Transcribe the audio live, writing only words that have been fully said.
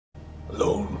A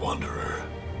lone wanderer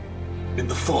in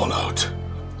the fallout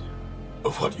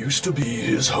of what used to be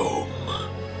his home.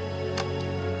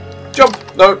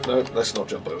 Jump! No, let's not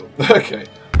jump over. Okay.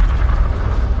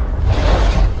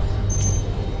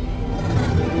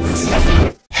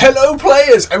 Hello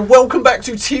players, and welcome back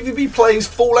to TVB Plays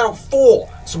Fallout 4.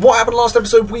 So what happened last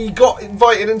episode? We got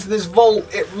invited into this vault,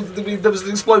 there was an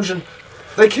explosion.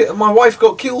 My wife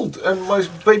got killed and my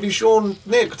baby Sean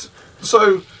nicked.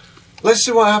 So let's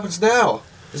see what happens now.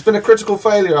 It's been a critical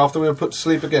failure after we were put to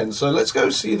sleep again, so let's go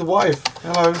see the wife.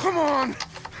 Hello. Come on!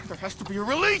 There has to be a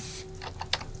release!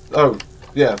 Oh,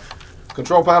 yeah.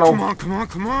 Control panel.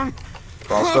 Come on.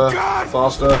 Faster, Oh, God.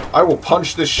 faster. I will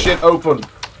punch this shit open.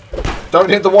 Don't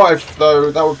hit the wife,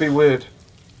 though. That would be weird.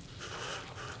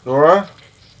 Nora?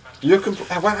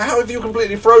 How have you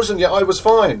completely frozen yet I was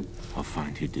fine? I'll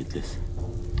find who did this.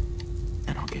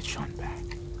 And I'll get Sean back.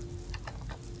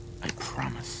 I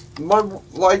promise.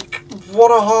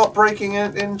 What a heartbreaking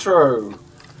intro.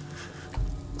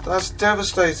 That's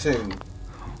devastating.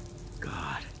 Oh,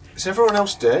 God. Is everyone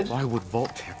else dead? Why would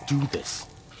Vault-Tec do this?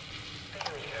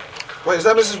 Wait, is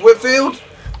that Mrs. Whitfield?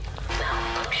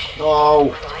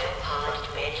 Oh.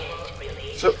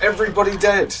 So everybody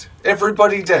dead.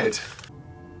 Everybody dead.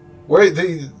 Wait,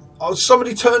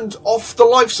 somebody turned off the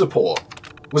life support.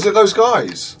 Was it those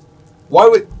guys? Why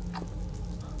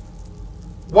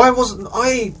wasn't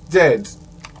I dead?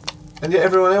 And yet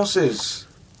everyone else is.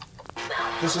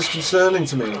 This is concerning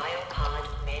to me. Right,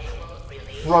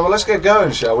 well, let's get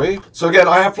going, shall we? So again,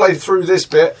 I have played through this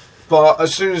bit, but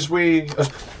pretty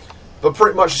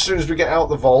much as soon as we get out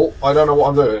the vault, I don't know what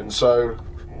I'm doing, so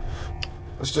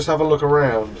let's just have a look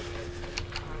around.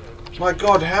 My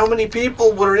God, how many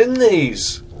people were in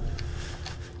these?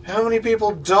 How many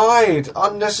people died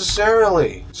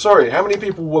unnecessarily? Sorry, how many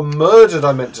people were murdered,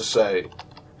 I meant to say.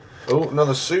 Oh,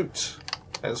 another suit.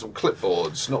 And some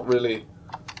clipboards. Not really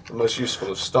the most useful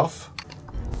of stuff.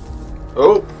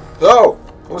 Oh!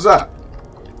 What was that?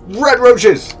 Red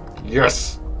roaches!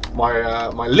 Yes!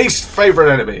 My least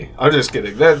favourite enemy. I'm just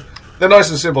kidding. They're nice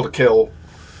and simple to kill.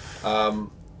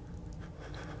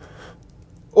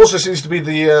 Also seems to be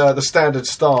the standard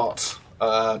start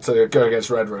to go against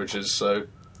red roaches, so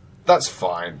that's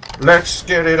fine. Let's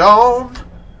get it on.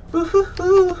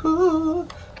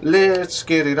 Let's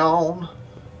get it on.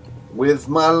 With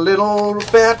my little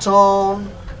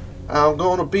baton, I'm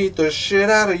gonna beat the shit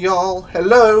out of y'all.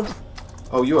 Hello.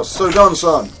 Oh, you are so done,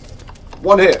 son.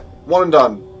 One hit, one and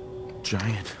done.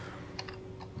 Giant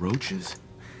roaches?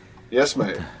 Yes,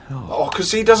 mate. Oh,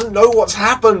 because he doesn't know what's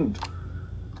happened.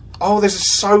 Oh, this is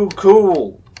so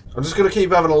cool. I'm just going to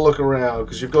keep having a look around,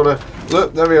 because you've got to...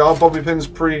 Look, there we are, Bobby Pin's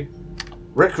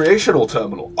pre-recreational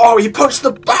terminal. Oh, he punched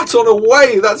the baton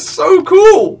away. That's so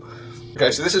cool.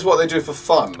 Okay, so this is what they do for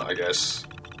fun, I guess.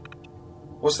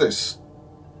 What's this?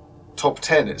 Top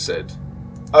 10, it said.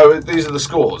 Oh, these are the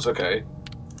scores. Okay.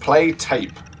 Play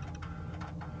tape.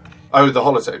 Oh, the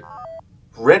holotape.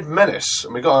 Red Menace.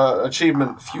 And we got an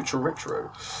achievement, Future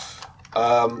Retro.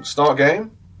 Start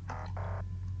game.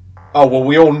 Oh, well,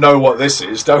 we all know what this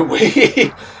is, don't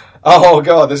we? Oh,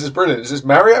 God, this is brilliant. Is this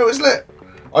Mario, isn't it?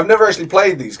 I've never actually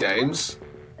played these games.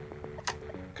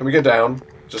 Can we get down?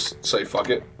 Just say fuck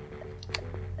it.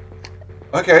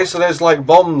 Okay, so there's, like,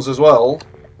 bombs as well.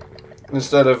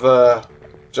 Instead of,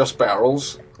 just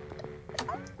barrels.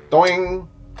 Doing.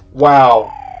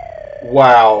 Wow.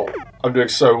 Wow. I'm doing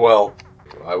so well.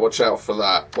 Right, watch out for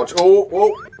that. Watch.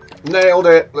 Oh, nailed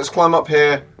it. Let's climb up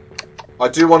here. I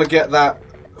do want to get that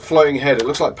floating head. It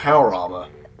looks like power armor.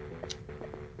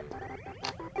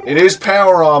 It is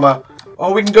power armor.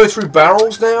 Oh, we can go through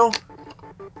barrels now?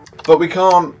 But we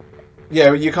can't...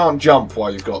 Yeah, you can't jump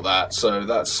while you've got that, so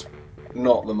that's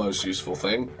not the most useful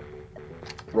thing.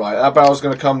 Right, that barrel's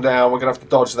going to come down. We're going to have to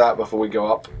dodge that before we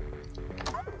go up.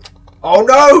 Oh,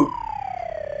 no!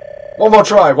 One more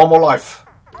try, one more life.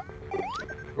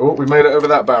 Oh, we made it over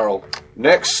that barrel.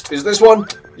 Next is this one.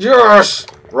 Yes!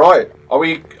 Right. Are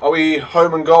we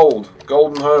home and gold?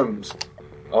 Golden homes.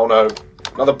 Oh no.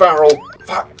 Another barrel.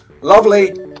 Fuck.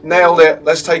 Lovely. Nailed it.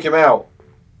 Let's take him out.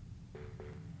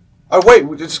 Oh wait,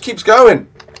 it just keeps going.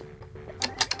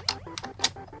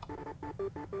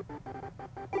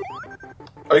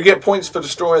 Oh, you get points for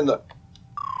destroying the...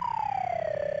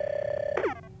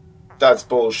 That's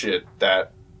bullshit,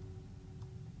 that.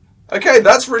 Okay,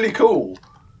 that's really cool.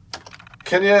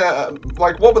 Can you,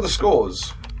 what were the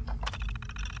scores?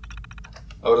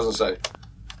 Oh, it doesn't say.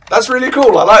 That's really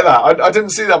cool, I like that. I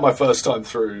didn't see that my first time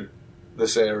through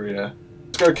this area.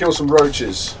 Let's go kill some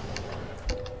roaches.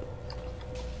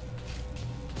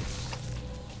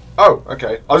 Oh,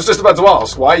 okay. I was just about to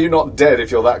ask, why are you not dead if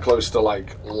you're that close to,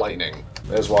 like, lightning?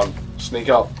 There's one. Sneak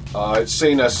up. It's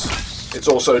seen us. It's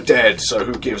also dead, so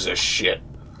who gives a shit?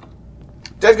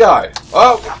 Dead guy.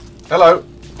 Oh, hello.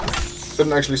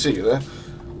 Didn't actually see you there.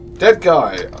 Dead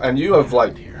guy, and you have,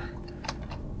 like...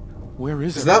 Where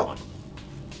is that...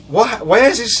 What?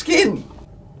 Where's his skin?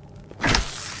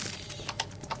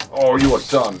 Oh, you are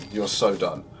done. You're so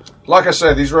done. Like I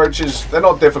said, these roaches, they're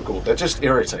not difficult. They're just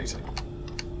irritating.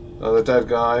 Another dead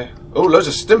guy. Oh, loads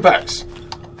of stimpaks.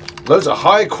 Loads of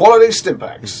high-quality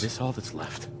stimpaks. Is this all that's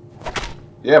left?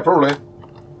 Yeah, probably.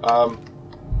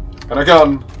 And a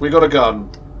gun. We got a gun.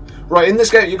 Right, in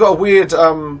this game, you got a weird,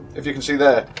 if you can see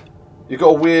there, you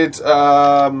got a weird,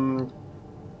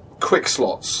 quick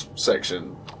slots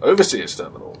section. Overseer's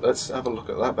terminal. Let's have a look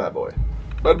at that bad boy.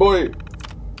 Bad boy!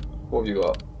 What have you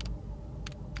got?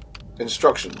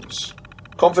 Instructions.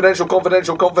 Confidential,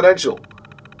 confidential, confidential.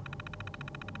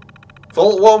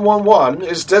 Vault 111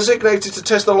 is designated to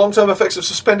test the long-term effects of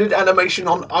suspended animation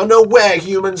on unaware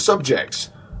human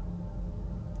subjects.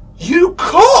 You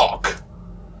cock!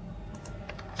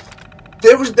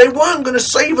 They weren't going to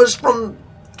save us from...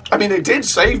 I mean, they did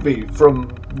save me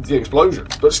from the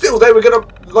explosions, but still, they were going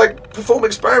to, like, perform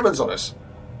experiments on us.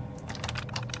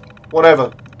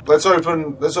 Whatever. Let's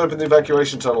open the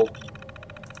evacuation tunnel.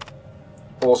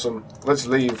 Awesome. Let's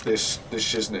leave this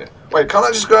shiznit. Wait, can't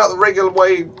I just go out the regular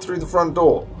way through the front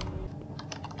door?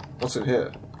 What's in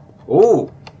here?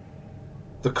 Ooh!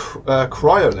 The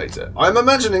cryolator. I'm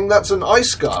imagining that's an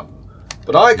ice gun,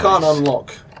 but I can't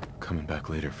unlock... Coming back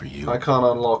later for you. I can't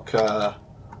unlock,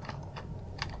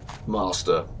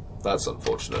 Master. That's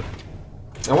unfortunate.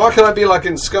 Now why can't I be like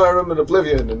in Skyrim and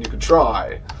Oblivion and you could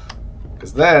try?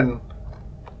 Because then,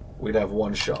 we'd have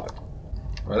one shot.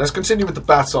 Right, let's continue with the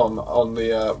baton on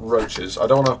the roaches. I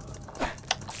don't want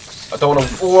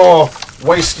to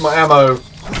waste my ammo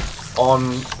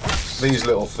on these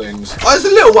little things. Oh, there's a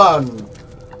little one!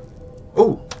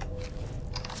 Ooh.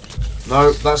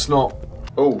 No, that's not...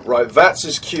 Oh, right, VATS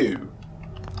is Q.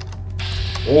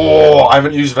 Oh, I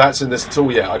haven't used VATS in this at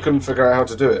all yet. I couldn't figure out how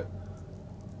to do it.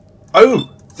 Oh,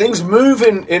 things move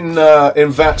in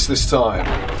VATS this time.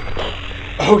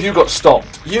 Oh, you got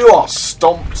stomped. You are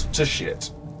stomped to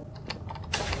shit.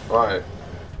 Right.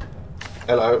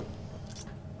 Hello.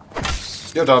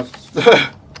 You're done.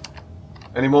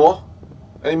 Any more?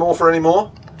 Any more for any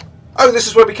more? Oh, this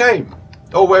is where we came.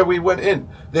 Or where we went in.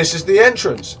 This is the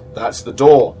entrance. That's the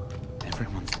door.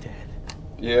 Everyone's dead.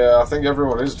 Yeah, I think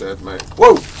everyone is dead, mate.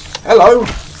 Whoa! Hello!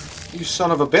 You son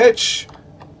of a bitch!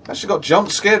 Actually got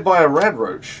jump scared by a red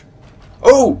roach.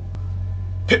 Oh!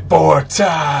 Pip-Boy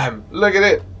time! Look at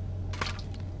it!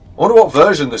 I wonder what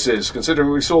version this is,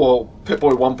 considering we saw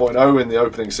Pip-Boy 1.0 in the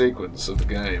opening sequence of the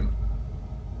game.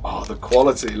 Oh, the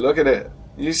quality, look at it.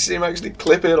 You see him actually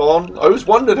clip it on. I always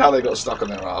wondered how they got stuck on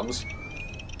their arms.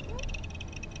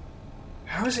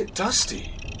 How is it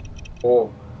dusty?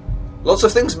 Or lots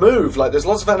of things move, like there's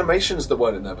lots of animations that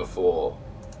weren't in there before.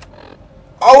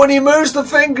 Oh, and he moves the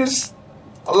fingers!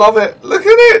 I love it. Look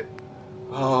at it!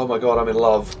 Oh my god, I'm in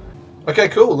love. Okay,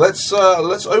 cool. Let's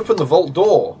open the vault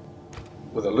door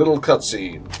with a little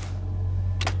cutscene.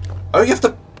 Oh, you have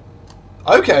to...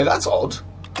 Okay, that's odd.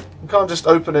 You can't just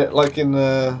open it like in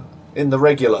the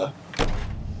regular.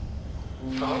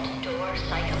 Vault door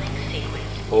cycling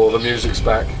sequence. Oh, the music's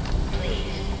back.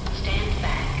 Please stand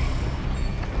back.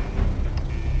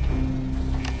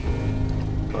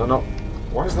 Not.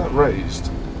 Why is that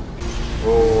raised?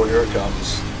 Oh, here it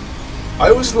comes. I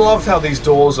always loved how these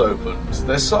doors opened.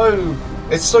 They're so...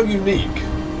 It's so unique.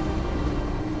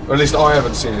 Or at least I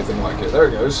haven't seen anything like it. There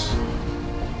it goes.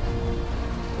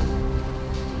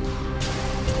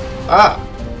 Ah!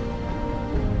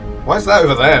 Why is that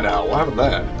over there now? What happened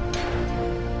there?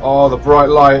 Oh, the bright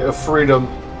light of freedom.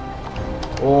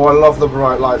 Oh, I love the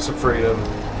bright lights of freedom.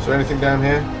 Is there anything down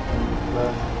here?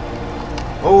 No.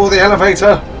 Oh, the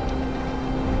elevator!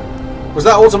 Was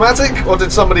that automatic, or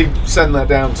did somebody send that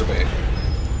down to me?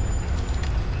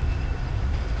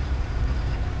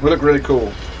 We look really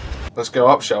cool. Let's go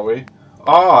up, shall we?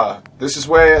 Ah, this is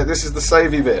the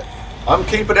savey bit. I'm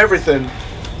keeping everything.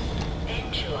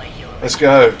 Enjoy your Let's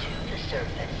go. to the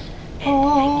surface. And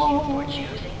thank you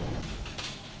for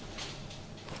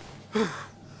choosing.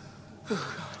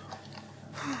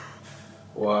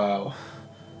 Wow.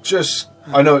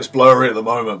 I know it's blurry at the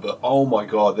moment, but oh my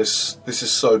god, this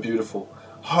is so beautiful.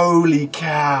 Holy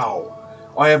cow.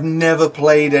 I have never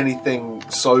played anything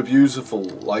so beautiful.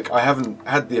 Like, I haven't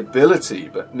had the ability,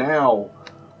 but now...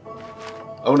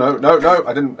 Oh, no, no, no,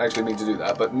 I didn't actually mean to do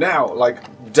that, but now, like,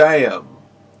 damn.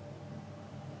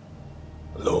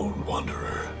 Lone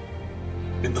Wanderer.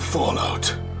 in the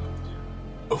fallout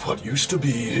of what used to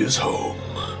be his home.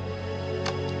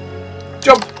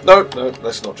 Jump! No,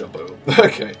 let's not jump over.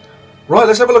 Okay. Right,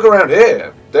 let's have a look around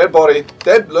here. Dead body.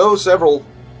 Several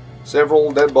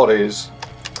dead bodies.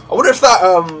 I wonder if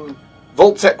that,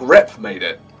 Vault-Tec rep made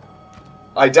it.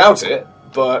 I doubt it,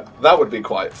 but that would be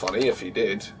quite funny if he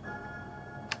did.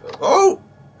 Oh!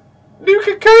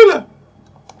 Nuka-Cola!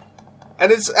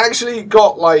 And it's actually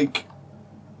got, like,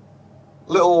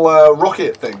 little,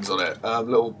 rocket things on it.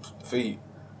 Little feet.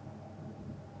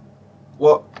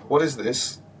 What is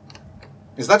this?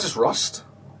 Is that just rust?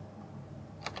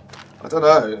 I don't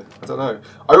know.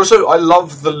 I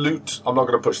love the loot. I'm not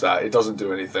going to push that. It doesn't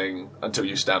do anything until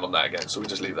you stand on that again. So we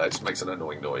just leave that. It just makes an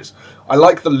annoying noise. I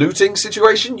like the looting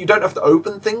situation. You don't have to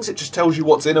open things. It just tells you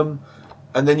what's in them.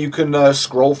 And then you can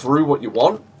scroll through what you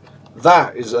want.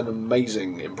 That is an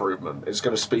amazing improvement. It's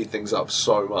going to speed things up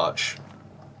so much.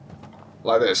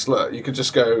 Like this. Look, you could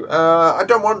just go, I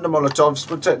don't want the Molotovs.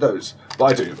 We'll take those. But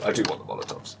I do want the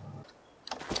Molotovs.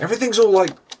 Everything's all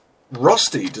like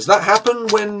rusty. Does that happen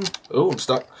when... Oh, I'm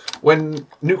stuck. When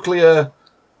nuclear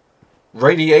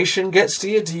radiation gets to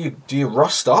you, do you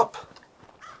rust up?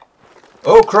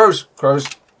 Oh, crows.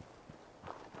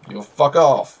 You'll fuck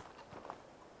off.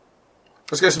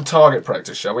 Let's get some target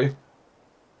practice, shall we?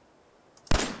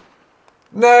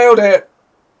 Nailed it.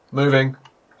 Moving.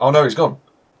 Oh no, he's gone.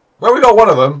 Well, we got one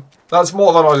of them. That's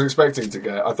more than I was expecting to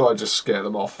get. I thought I'd just scare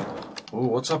them off. Ooh,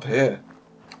 what's up here?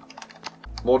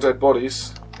 More dead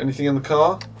bodies. Anything in the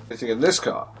car? Anything in this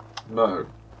car? No.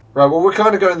 Right, well, we're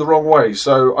kind of going the wrong way,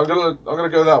 so I'm gonna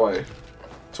go that way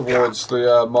towards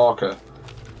the marker.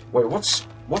 Wait, what's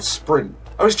sprint?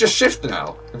 Oh, it's just shift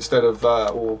now instead of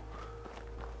all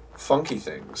funky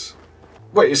things.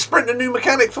 Wait, is sprint a new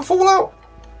mechanic for Fallout?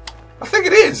 I think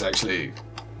it is actually.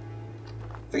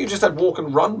 I think you just had walk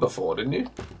and run before, didn't you?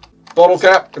 Bottle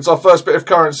cap. It's our first bit of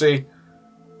currency.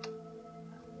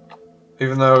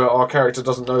 Even though our character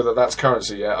doesn't know that that's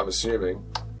currency yet, I'm assuming.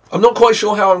 I'm not quite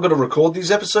sure how I'm going to record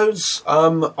these episodes.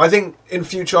 I think in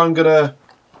future I'm going to...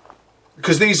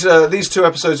 Because these two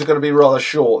episodes are going to be rather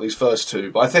short, these first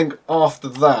two. But I think after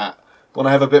that, when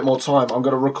I have a bit more time, I'm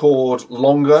going to record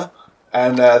longer.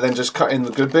 And then just cut in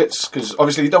the good bits. Because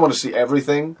obviously you don't want to see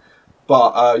everything.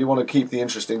 But you want to keep the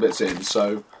interesting bits in.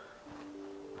 So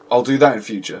I'll do that in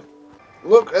future.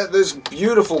 Look at this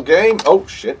beautiful game. Oh,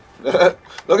 shit. Look at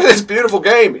this beautiful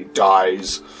game. He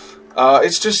dies.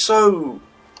 It's just so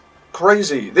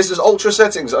crazy. This is ultra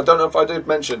settings. I don't know if I did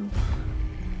mention.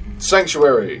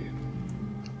 Sanctuary.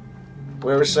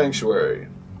 Where is Sanctuary?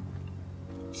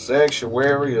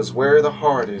 Sanctuary is where the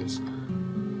heart is.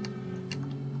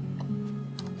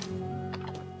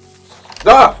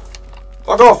 Ah!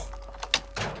 Fuck off!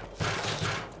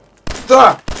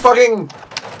 Ah! Fucking...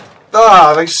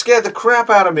 Ah! They scared the crap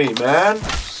out of me, man.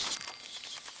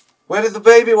 Where did the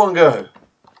baby one go?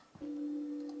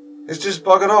 It's just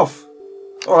buggered off.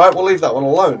 Alright, we'll leave that one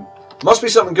alone. Must be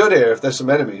something good here if there's some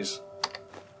enemies.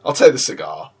 I'll take the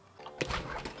cigar.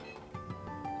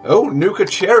 Oh, Nuka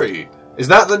Cherry. Is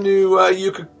that the new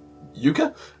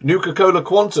Nuka-Cola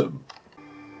Quantum?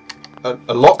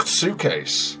 A locked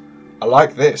suitcase. I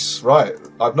like this. Right.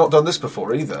 I've not done this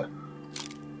before either.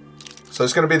 So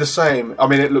it's going to be the same. I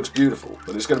mean, it looks beautiful,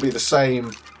 but it's going to be the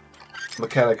same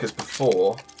mechanic as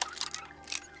before.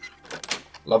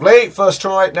 Lovely. First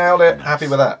try. Nailed it. Happy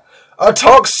with that. A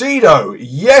tuxedo.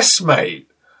 Yes, mate.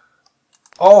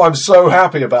 Oh, I'm so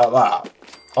happy about that.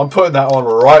 I'm putting that on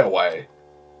right away.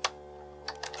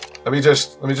 Let me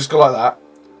just go like that.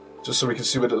 Just so we can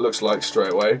see what it looks like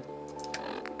straight away.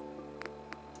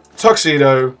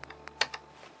 Tuxedo.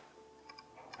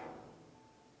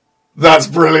 That's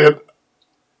brilliant.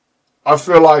 I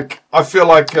feel like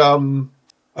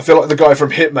the guy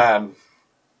from Hitman.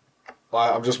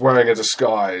 I'm just wearing a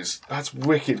disguise. That's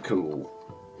wicked cool.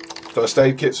 First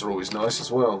aid kits are always nice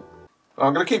as well.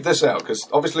 I'm going to keep this out because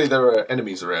obviously there are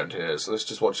enemies around here, so let's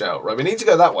just watch out. Right, we need to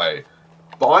go that way,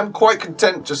 but I'm quite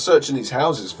content just searching these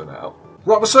houses for now.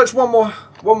 Right, we'll search one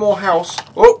more house.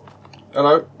 Oh,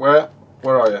 hello. Where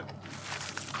are you?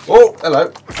 Oh,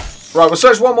 hello. Right, we'll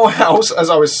search one more house, as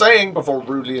I was saying before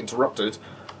rudely interrupted.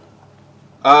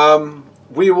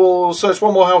 We will search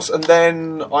one more house, and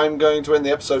then I'm going to end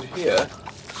the episode here.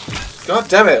 God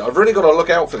damn it, I've really got to look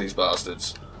out for these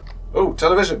bastards. Oh,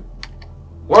 television.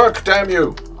 Work, damn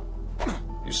you.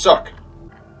 You suck.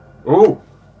 Ooh.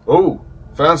 Ooh.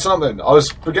 Found something. I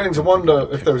was beginning to wonder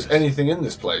if there was anything in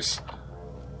this place.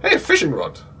 Hey, a fishing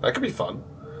rod. That could be fun.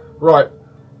 Right.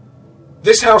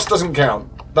 This house doesn't count.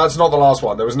 That's not the last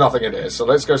one. There was nothing in here, so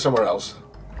let's go somewhere else.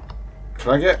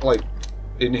 Can I get, like,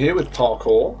 in here with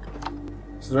parkour?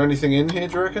 Is there anything in here,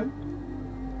 do you reckon?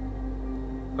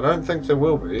 I don't think there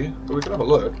will be, but we can have a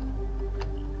look.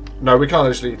 No, we can't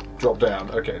actually drop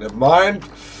down. Okay, never mind.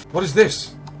 What is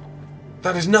this?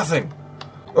 That is nothing.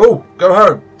 Oh, go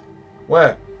home.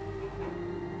 Where?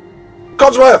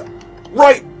 Codsworth!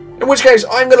 Right! In which case,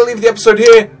 I'm going to leave the episode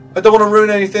here. I don't want to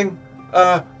ruin anything.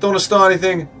 Don't want to start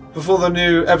anything before the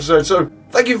new episode. So,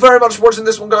 thank you very much for watching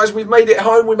this one, guys. We've made it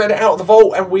home. We made it out of the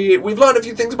vault. And we've learned a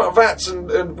few things about VATS.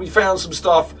 And we found some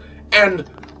stuff. And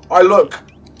I look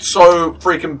so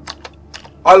freaking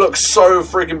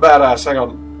badass. Hang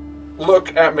on.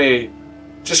 Look at me.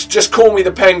 Just call me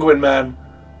the Penguin Man.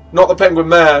 Not the Penguin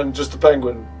Man, just the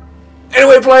Penguin.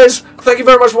 Anyway, players, thank you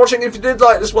very much for watching. If you did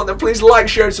like this one, then please like,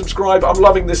 share, and subscribe. I'm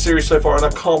loving this series so far, and I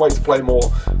can't wait to play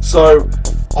more. So,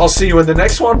 I'll see you in the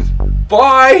next one.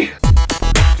 Bye!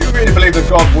 Do you really believe that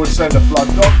God would send a flood?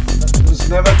 God has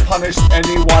never punished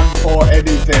anyone for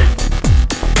anything.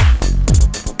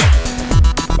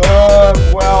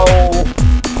 Well...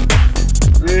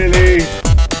 Really?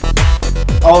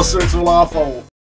 Oh, so it's all our fault.